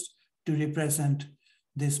used to represent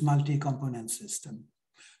this multi-component system.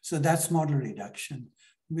 So that's model reduction.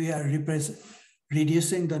 We are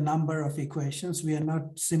reducing the number of equations. We are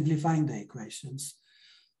not simplifying the equations.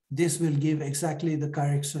 This will give exactly the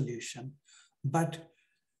correct solution, but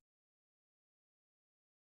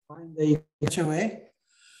find the such a way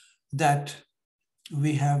that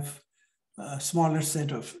we have a smaller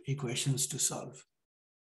set of equations to solve.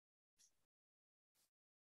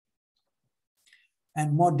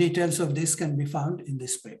 And more details of this can be found in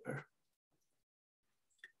this paper.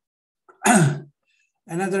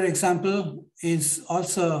 Another example is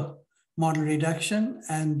also model reduction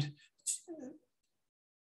and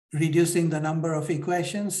reducing the number of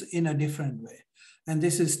equations in a different way. And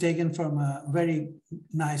this is taken from a very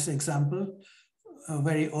nice example, a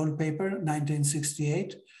very old paper,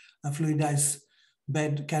 1968, a fluidized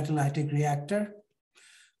bed catalytic reactor,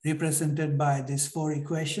 represented by these 4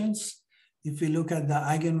 equations. If we look at the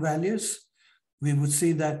eigenvalues, we would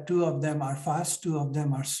see that 2 of them are fast, 2 of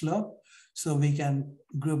them are slow. So we can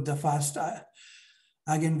group the fast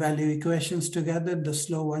eigenvalue equations together, the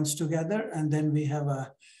slow ones together, and then we have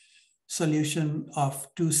a solution of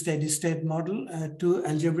 2 steady state model, 2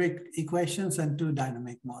 algebraic equations and 2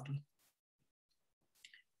 dynamic model.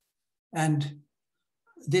 And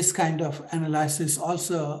this kind of analysis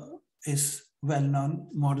also is well-known,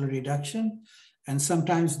 model reduction. And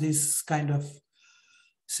sometimes this kind of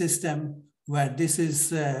system where this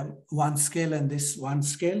is one scale and this one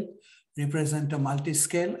scale represent a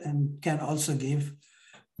multi-scale and can also give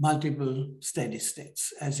multiple steady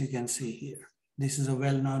states, as you can see here. This is a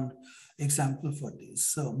well-known example for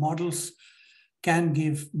this. So models can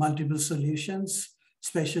give multiple solutions,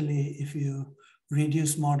 especially if you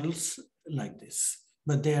reduce models like this.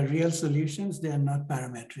 But they are real solutions, they are not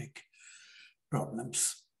parametric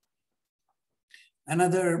problems.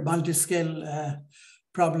 Another multi-scale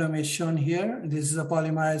problem is shown here. This is a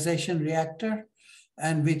polymerization reactor,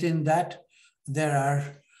 and within that, there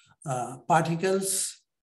are particles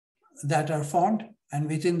that are formed, and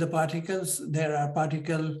within the particles, there are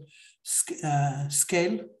particle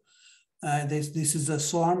scale. This is a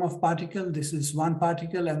swarm of particles. This is one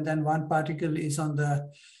particle, and then one particle is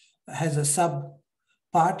has a sub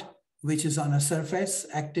part, which is on a surface,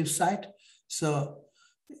 active site. So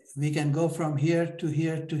we can go from here to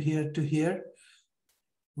here to here to here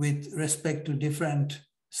with respect to different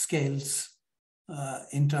scales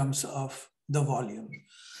in terms of the volume.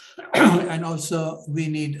 And also we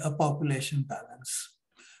need a population balance.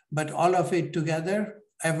 But all of it together,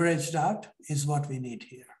 averaged out, is what we need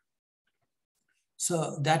here.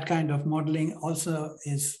 So that kind of modeling also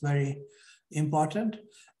is very important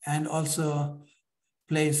and also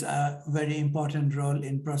plays a very important role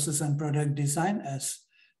in process and product design, as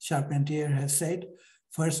Charpentier has said.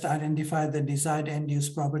 First, identify the desired end-use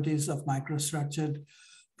properties of microstructured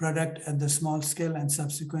product at the small scale, and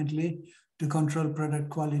subsequently to control product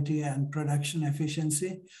quality and production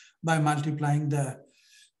efficiency by multiplying the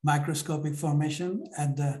microscopic formation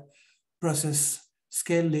at the process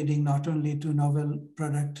scale, leading not only to novel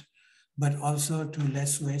product, but also to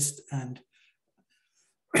less waste and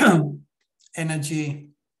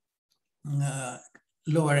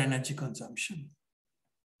lower energy consumption.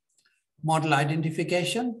 Model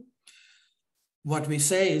identification. What we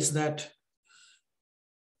say is that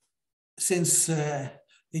since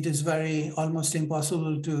it is almost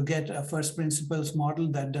impossible to get a first principles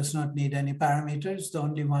model that does not need any parameters, the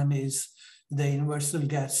only one is the universal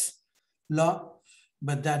gas law,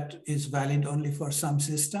 but that is valid only for some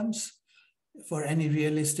systems. For any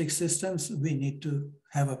realistic systems, we need to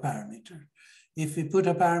have a parameter. If we put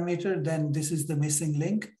a parameter, then this is the missing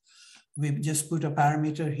link. We just put a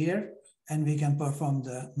parameter here and we can perform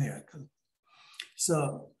the miracle.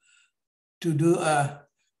 So to do a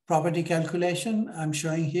property calculation, I'm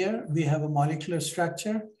showing here, we have a molecular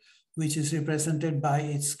structure, which is represented by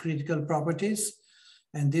its critical properties.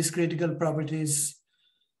 And these critical properties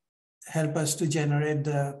help us to generate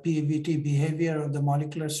the PVT behavior of the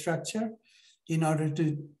molecular structure. In order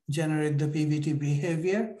to generate the PVT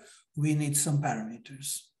behavior, we need some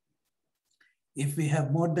parameters. If we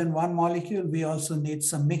have more than one molecule, we also need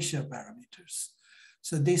some mixture parameters.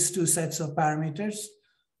 So these two sets of parameters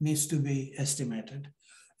needs to be estimated.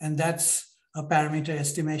 And that's a parameter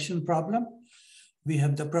estimation problem. We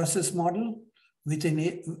have the process model,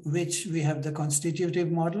 within which we have the constitutive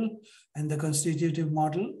model, and the constitutive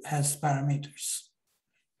model has parameters.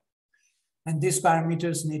 And these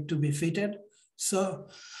parameters need to be fitted. So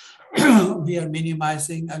we are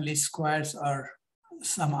minimizing a least squares or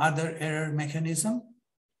some other error mechanism.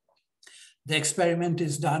 The experiment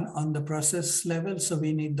is done on the process level, so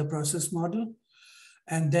we need the process model.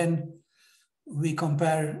 And then we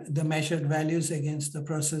compare the measured values against the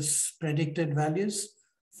process predicted values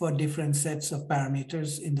for different sets of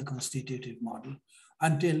parameters in the constitutive model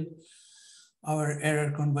until our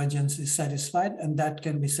error convergence is satisfied, and that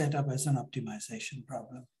can be set up as an optimization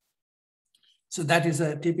problem. So that is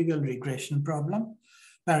a typical regression problem,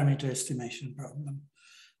 parameter estimation problem.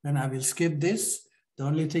 And I will skip this. The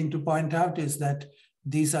only thing to point out is that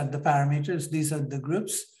these are the parameters, these are the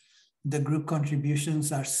groups. The group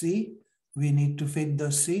contributions are C. We need to fit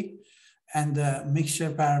those C. And the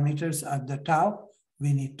mixture parameters are the tau.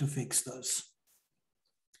 We need to fix those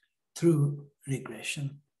through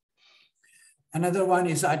regression. Another one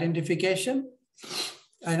is identification.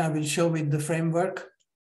 And I will show with the framework.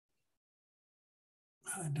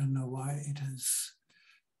 I don't know why it has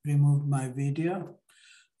removed my video.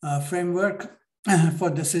 Framework for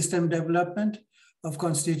the system development of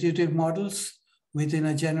constitutive models within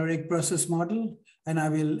a generic process model. And I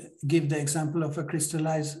will give the example of a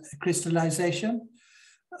crystallization.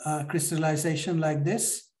 Crystallization like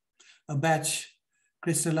this, a batch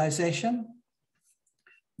crystallization.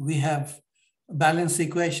 We have balance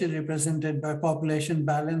equation represented by population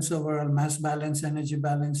balance, overall mass balance, energy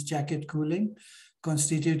balance, jacket cooling,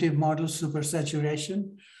 constitutive model,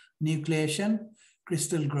 supersaturation, nucleation,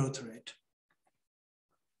 crystal growth rate.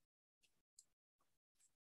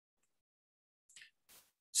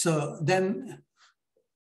 So then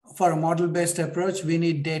for a model-based approach, we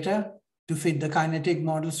need data to fit the kinetic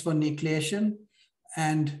models for nucleation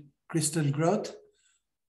and crystal growth.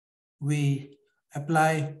 We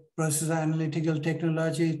apply process analytical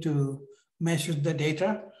technology to measure the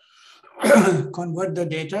data, convert the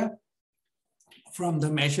data from the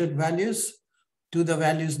measured values to the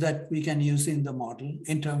values that we can use in the model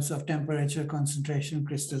in terms of temperature, concentration,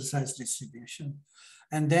 crystal size distribution.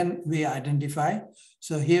 And then we identify.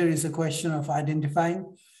 So here is a question of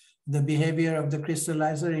identifying the behavior of the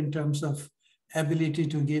crystallizer in terms of ability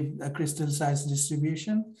to give a crystal size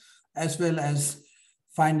distribution, as well as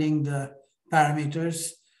finding the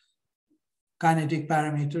parameters, kinetic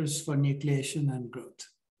parameters for nucleation and growth.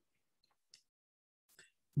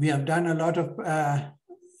 We have done a lot of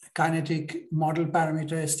kinetic model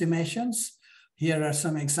parameter estimations. Here are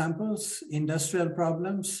some examples: industrial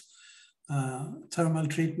problems, thermal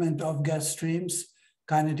treatment of gas streams,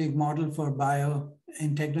 kinetic model for bio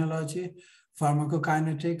in technology,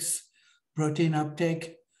 pharmacokinetics, protein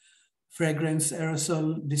uptake, fragrance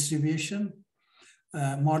aerosol distribution,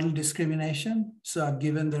 model discrimination. So I've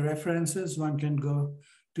given the references. One can go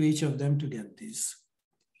to each of them to get these.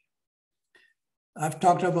 I've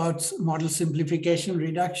talked about model simplification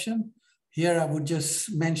reduction. Here I would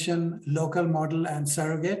just mention local model and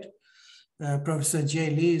surrogate. Professor Jay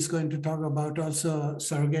Lee is going to talk about also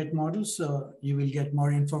surrogate models, so you will get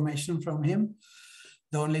more information from him.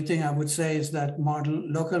 The only thing I would say is that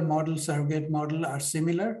local model, surrogate model are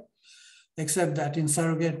similar, except that in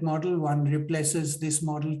surrogate model, one replaces this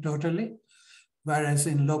model totally, whereas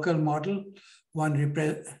in local model, one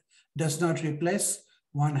does not replace.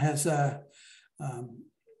 One has a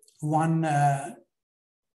one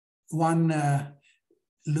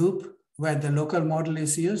loop where the local model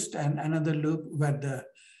is used and another loop where the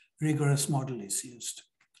rigorous model is used.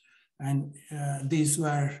 And these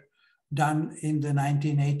were done in the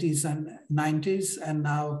 1980s and 90s, and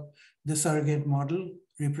now the surrogate model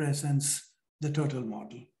represents the total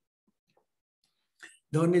model.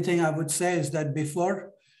 The only thing I would say is that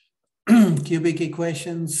before, cubic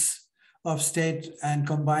equations of state and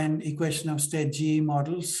combined equation of state GE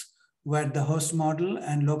models were the host model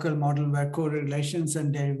and local model were correlations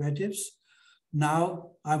and derivatives.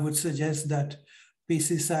 Now I would suggest that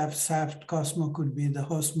PC-SAFT, SAFT, Cosmo could be the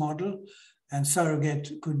host model and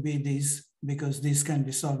surrogate could be these, because these can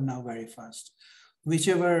be solved now very fast.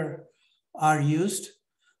 Whichever are used,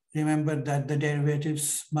 remember that the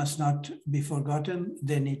derivatives must not be forgotten.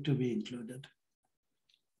 They need to be included.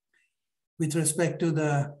 With respect to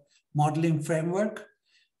the modeling framework,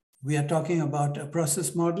 we are talking about a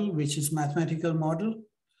process model, which is mathematical model.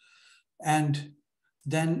 And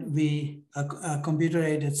then a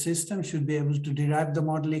computer-aided system should be able to derive the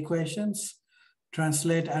model equations,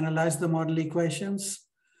 translate, analyze the model equations,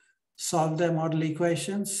 solve the model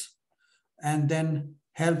equations, and then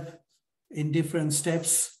help in different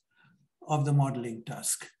steps of the modeling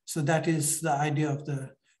task. So that is the idea of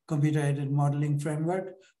the computer-aided modeling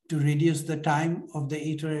framework, to reduce the time of the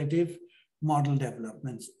iterative model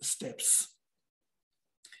development steps.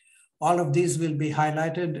 All of these will be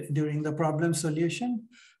highlighted during the problem solution.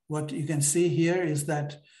 What you can see here is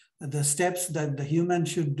that the steps that the human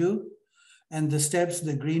should do and the steps,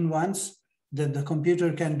 the green ones, that the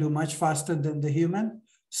computer can do much faster than the human.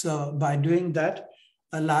 So by doing that,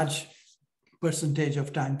 a large percentage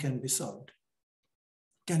of time can be solved,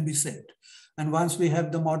 can be saved. And once we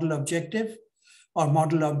have the model objective or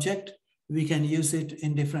model object, we can use it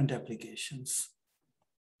in different applications.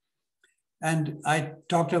 And I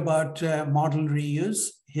talked about model reuse.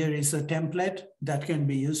 Here is a template that can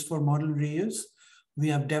be used for model reuse. We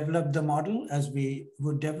have developed the model as we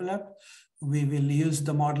would develop. We will use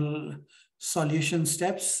the model solution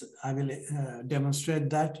steps. I will demonstrate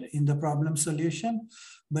that in the problem solution,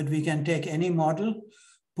 but we can take any model,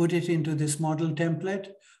 put it into this model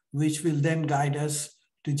template, which will then guide us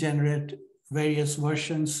to generate various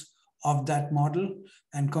versions of that model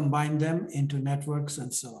and combine them into networks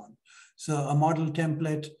and so on. So a model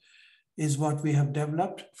template is what we have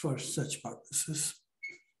developed for such purposes.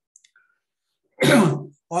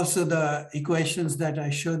 Also, the equations that I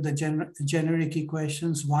showed, the generic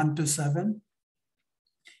equations 1 to 7,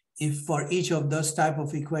 if for each of those type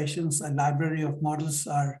of equations, a library of models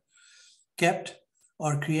are kept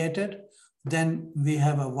or created, then we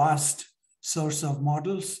have a vast source of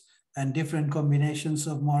models, and different combinations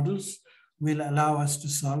of models will allow us to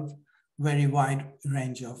solve very wide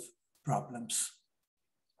range of problems.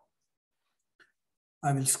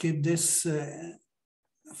 I will skip this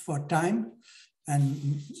for time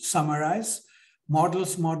and summarize.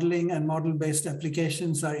 Models, modeling, and model-based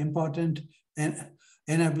applications are important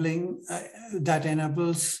that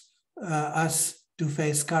enables us to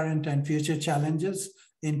face current and future challenges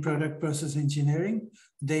in product process engineering.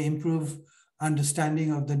 They improve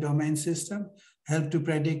understanding of the domain system, help to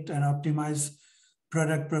predict and optimize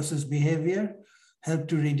product process behavior, help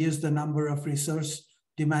to reduce the number of resource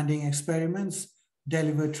demanding experiments,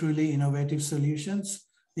 deliver truly innovative solutions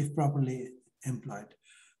if properly employed.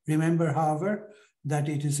 Remember, however, that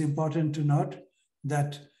it is important to note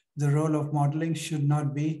that the role of modeling should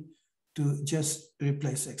not be to just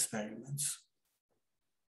replace experiments.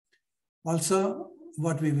 Also,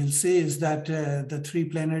 what we will see is that the 3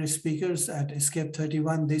 plenary speakers at Escape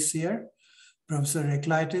 31 this year, Professor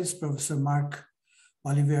Eklitis, Professor Mark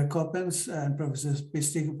Olivier Coppens, and Professor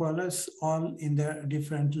Pistikopoulos, all in their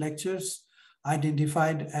different lectures,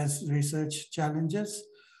 identified as research challenges,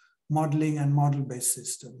 modeling and model-based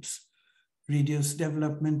systems, reduce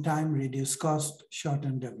development time, reduce cost,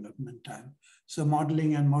 shorten development time. So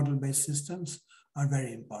modeling and model-based systems are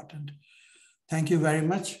very important. Thank you very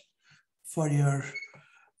much for your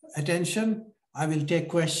attention. I will take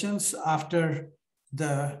questions after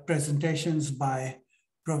the presentations by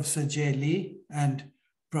Professor Jay Lee and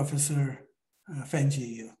Professor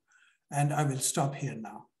Fenji Yu. And I will stop here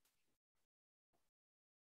now.